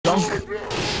dunk.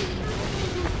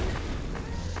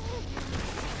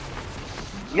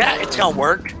 Yeah, it's gonna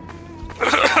work. Shit,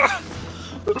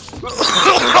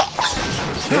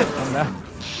 I'm down.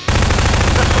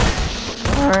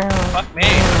 Fuck me.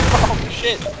 Oh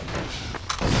shit.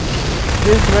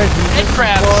 This red Head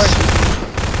crabs. Lord.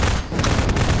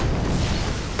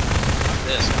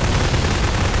 This.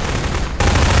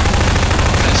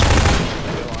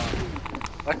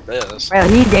 Fuck this. Well,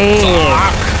 he did.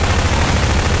 Fuck.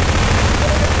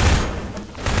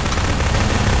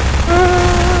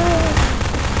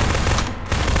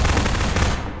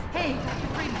 Hey, Dr.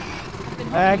 Freeman. I've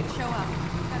been Ag. hoping you'd show up.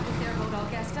 Got this airboat all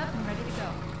gassed up and ready to go.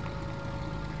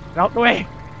 Get out the way.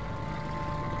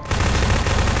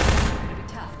 It'll be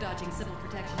tough dodging civil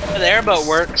protection. The airboat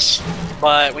works,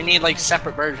 but we need like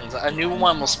separate versions. A new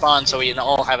one will spawn so we can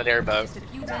all have an airboat. Just a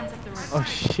few bends up the road. Oh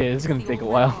shit, it's gonna take a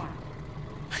while.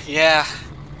 Yeah.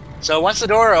 So once the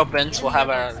door opens, we'll have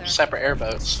our separate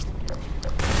airboats.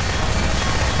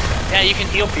 Yeah, you can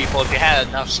heal people if you had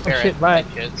enough spirit. shit, right.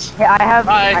 Kids. Hey, I have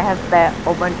Bye. the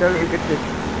old man Joe. You get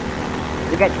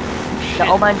the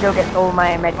old man Joe gets all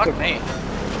my med Fuck kits. me.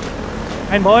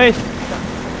 Fine, boys.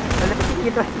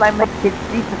 You just my med kits.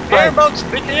 Jesus Christ. Airboats,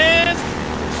 bitches!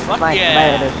 Fuck Mike, yeah!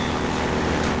 there it is.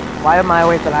 Why am I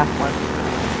always the last one?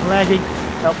 I'm lagging.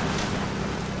 Help.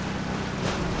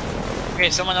 Okay,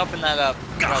 someone open that up.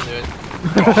 I'll do it.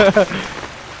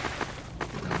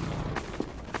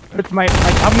 Hurts my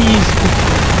tummies.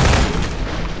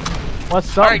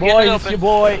 What's up, Alright, get it boys? It's open. your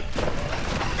boy.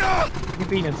 Your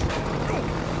penis.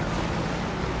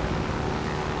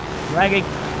 Lagging.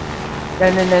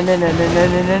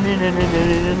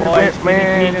 Boys,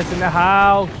 penis in the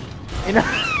house. In the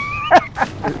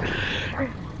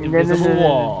invisible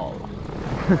wall.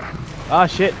 Ah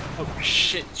shit. Oh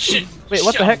shit, shit. Wait,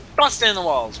 what the shit. heck? Busting in the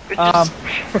walls,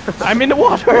 bitches. I'm in the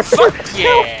water. Fuck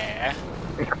yeah!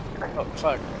 Oh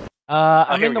fuck.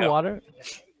 I'm here in we the go. water.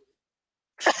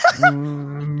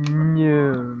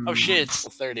 Oh shit, it's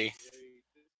 30.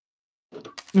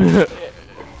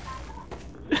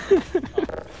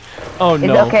 Oh Is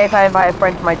no. it okay if I invite a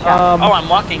friend to my chat? Oh, I'm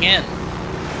walking in.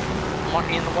 I'm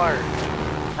walking in the water.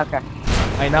 Okay.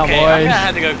 I know, Okay, I'm boys. gonna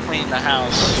have to go clean the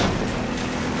house.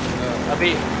 I'll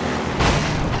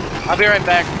be right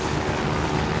back.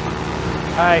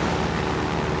 Alright.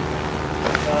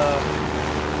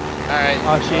 Alright.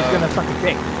 Oh, she's gonna suck a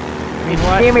dick. I mean,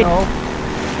 what? Damn it. No.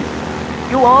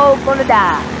 You all gonna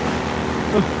die.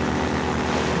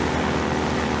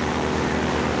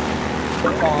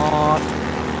 Aw,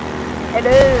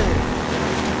 Hello.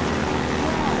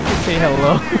 say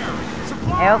hello.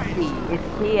 Elsie is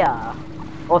here.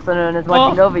 Also known as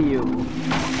watching over you.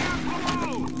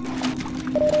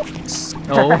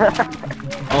 No.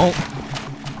 Oh.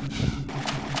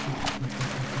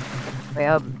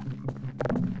 Well,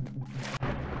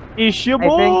 It's your I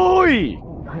think- boy!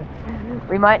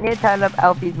 we might need to turn up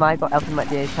Elfie's mic, or Elfie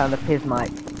might need to turn up his mic,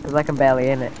 because I can barely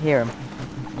hear him.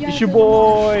 Yeah, It's your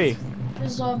boy!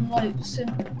 Because I'm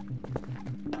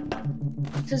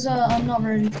not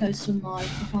really close to my, I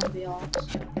can't be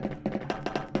asked.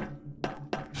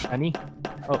 Honey?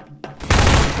 Oh.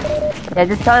 Yeah,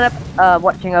 just turn up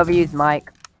watching over you's mic.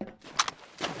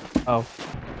 Oh.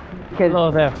 Because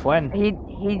Hello there, friend. he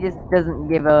just doesn't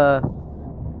give a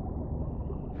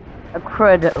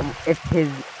crud if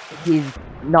he's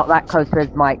not that close to his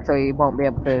mic, so he won't be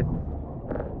able to,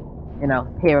 you know,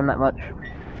 hear him that much.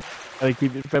 Gotta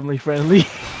keep it family friendly.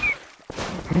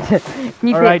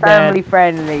 Keep Alright, it family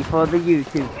friendly for the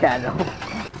YouTube channel.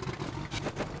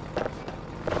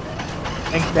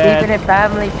 Thanks, Keeping Dad. it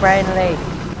family friendly.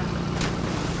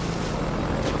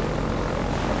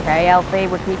 Okay, Elfie,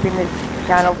 we're keeping this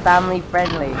channel family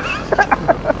friendly.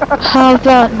 How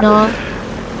about not?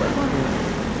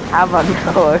 How about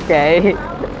no? Okay.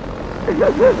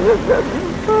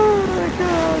 Oh my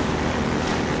god.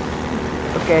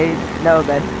 Okay, no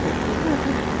then.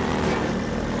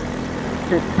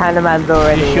 This Panaman's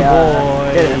already It's your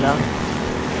boy. good enough.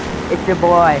 It's your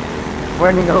boy.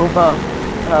 Running over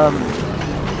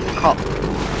cops.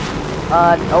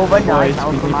 Over Boys,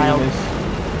 9,000 squeaky miles. penis.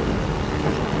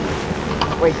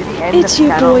 Wait, did he end It's the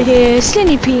your channel? boy here,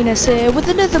 Slinny Penis here, with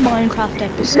another Minecraft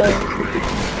episode.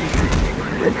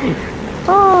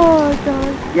 Oh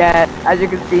god. Yeah, as you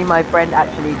can see, my friend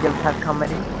actually does have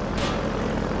comedy.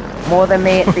 More than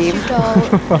me, it seems.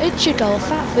 It's your doll,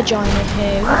 Fat Vagina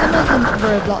here, with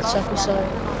another Roblox episode.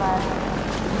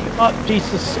 Oh,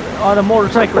 Jesus. On a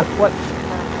motorcycle. What?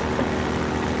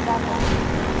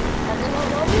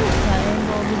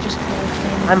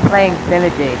 I'm playing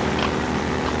Synergy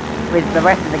with the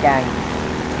rest of the gang.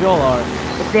 You all are.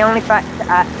 It's the only fact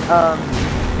at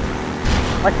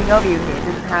watching over you here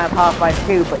doesn't have Half-Life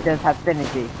 2, but does have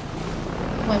Synergy.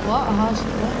 Wait, what? How's it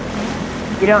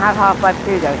work? You don't have Half-Life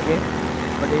 2, don't you?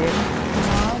 Or do you? No,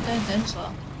 I don't think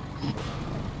so.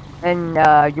 And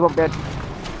you won't be able to...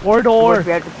 Or you won't door.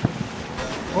 be able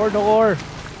to- Or door.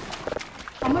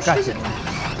 How much Gotcha. is it?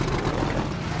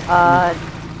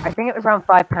 I think it was around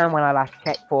 £5 when I last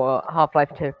checked for Half-Life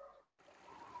 2.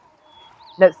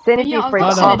 No, Synergy Yeah, is free, No,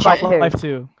 but Synergy. Half-Life 2. Half-Life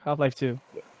 2. Half-Life 2.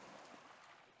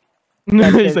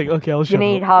 Yeah, He's so like, okay, I'll You shut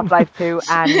need up. Half-Life 2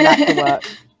 and that to work.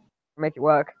 Make it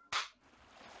work.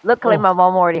 Luckily, Oh. my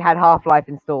mom already had Half-Life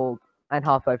installed and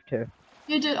Half-Life 2.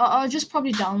 You do. I'll just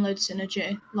probably download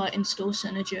Synergy, like install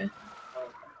Synergy.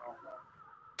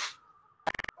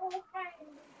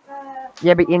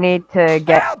 Yeah, but you need to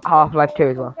get Half-Life 2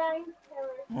 as well.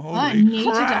 I need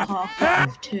to get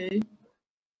Half-Life 2.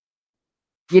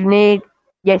 You need...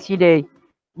 Yes, you do.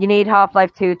 You need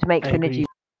Half-Life 2 to make I Synergy. agree.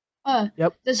 Oh,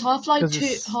 Yep. there's Half-Life 'Cause 2,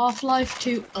 it's- Half-Life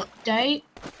 2 update,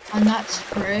 and that's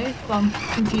free. But I'm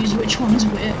confused which one's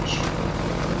which.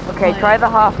 Okay, Like- try the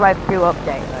Half-Life 2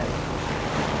 update then.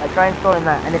 Like, try installing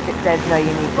that, and if it says no, you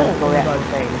need to Oh, install oh the my actual God.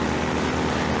 thing.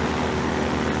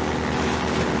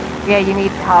 Yeah, you just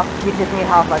need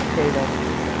Half-Life 2 then.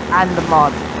 And the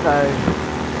mod, so...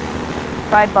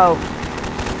 Try both.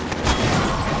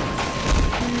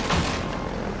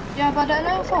 Yeah, but I don't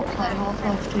know if I'll play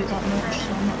Half-Life 2 that much,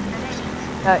 so I'm not interested.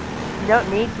 No, you don't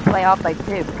need to play Half-Life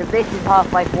 2, because this is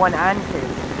Half-Life 1 and 2.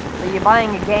 So you're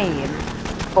buying a game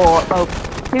for, well,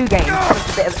 2 games,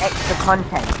 plus a bit of extra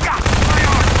content.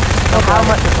 So how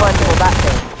much fun will that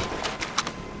be?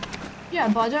 Yeah,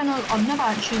 but I don't know. I've never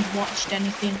actually watched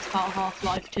anything about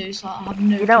Half-Life 2, so I have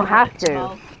no. You don't clue have what it's to.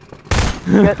 about.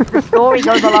 The story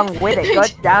goes along with it,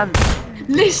 god damn.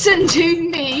 Listen to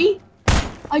me.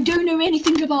 I don't know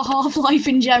anything about Half-Life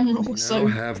in general, so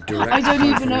I don't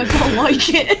even know if I like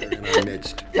it.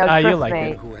 No, You trust like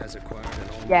me. it.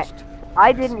 Yeah,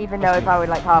 I didn't even know if I would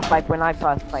like Half-Life when I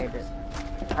first played it.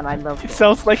 And I loved It it.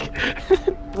 sounds like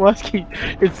Wasky.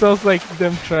 It sounds like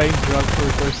them trying drugs for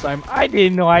the first time. I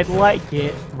didn't know I'd like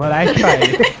it, but I tried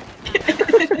it.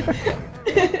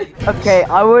 Okay,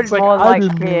 I would It's like, more I like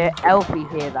didn't hear Elfie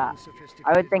hear that.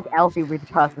 I would think Elfie would be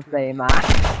the person saying that.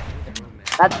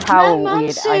 That's how My mom weird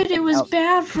I said think it was Elfie-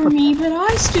 bad for me, but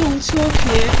I still took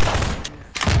it.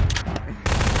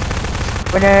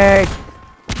 Bernard!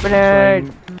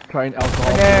 Bernard! Trying alcohol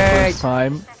for the Grenade. first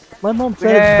time. My mom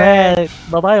said Grenade. it's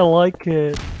bad, but I like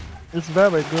it. It's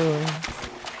very good.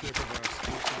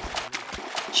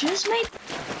 Just make.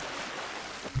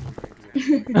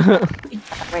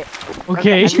 Wait,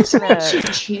 Okay. I'm Just gonna, makes you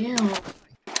chill.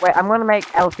 wait, I'm gonna make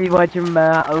Elfie watch a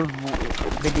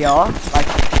video, like,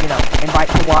 you know, invite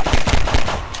to watch.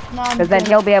 No, I'm Because then good.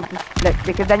 he'll be able to, look,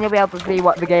 because then you'll be able to see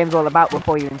what the game's all about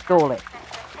before you install it.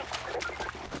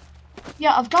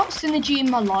 Yeah, I've got Synergy in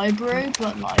my library,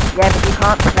 but like. Yeah, but you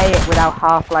can't play it without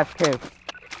Half-Life 2.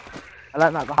 I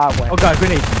learned that the hard way. Oh god,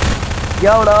 grenade.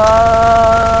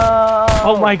 YOLO!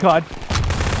 Oh my god.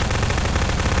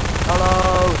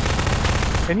 YOLO!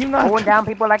 Can you not? Going down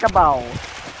people like a ball.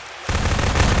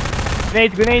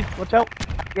 Grenade, grenade, watch out.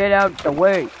 Get out the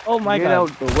way. Oh my Get god.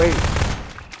 out the way.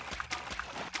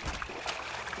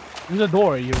 There's a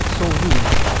door, you're so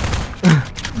rude.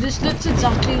 This looks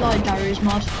exactly like Gary's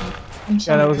mod. I'm Yeah,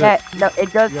 sorry. that was it. Yeah, no,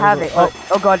 it does You have gotta it. go-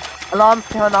 Oh god. Alarms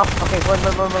turn off. Okay, run.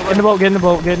 Get in the boat, get in the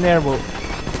boat, get in the airboat.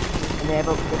 In the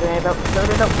airboat, get in the airboat.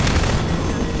 No.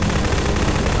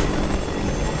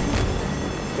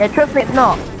 Yeah, trust me, it's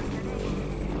not.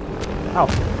 Ow.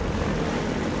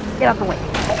 Get out the way.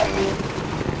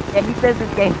 Yeah, he says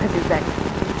this game is his next.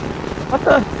 What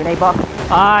the? Grenade box.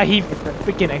 Ah, he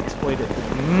freaking exploited.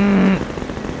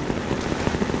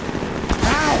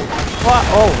 What?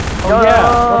 Oh yeah.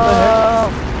 What the heck?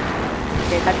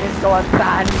 Okay, that didn't go on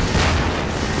plan.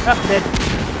 Ah, dead.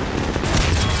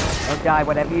 Don't die,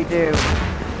 whatever you do.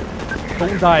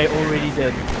 Don't die, already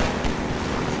dead.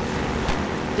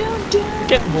 Don't die.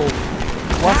 Get moved.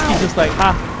 Wasky's just like,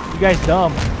 ah, you guys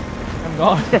dumb. I'm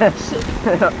gone.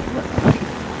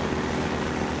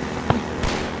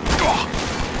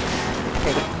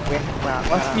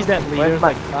 Wasky's that leader, where's my-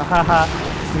 like, ah ha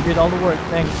ha, you did all the work,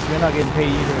 thanks, you're not getting paid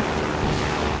either.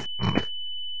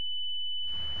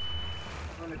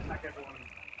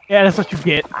 Yeah, that's what you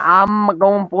get. I'm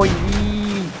going for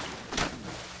ye.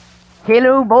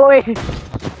 Hello, boy.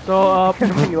 So, I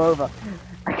couldn't run you over.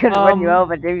 I couldn't run you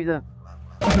over, Jesus.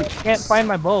 can't find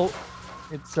my boat.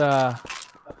 It's, Yeah,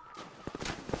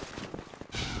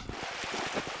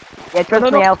 trust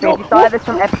No, me, Alfie, no, if you started this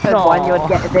from episode no. 1, you would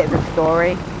get a bit of the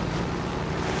story.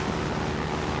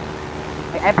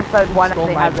 Like, episode 1 Stole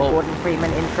actually my has a boat. Gordon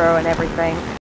Freeman intro and everything.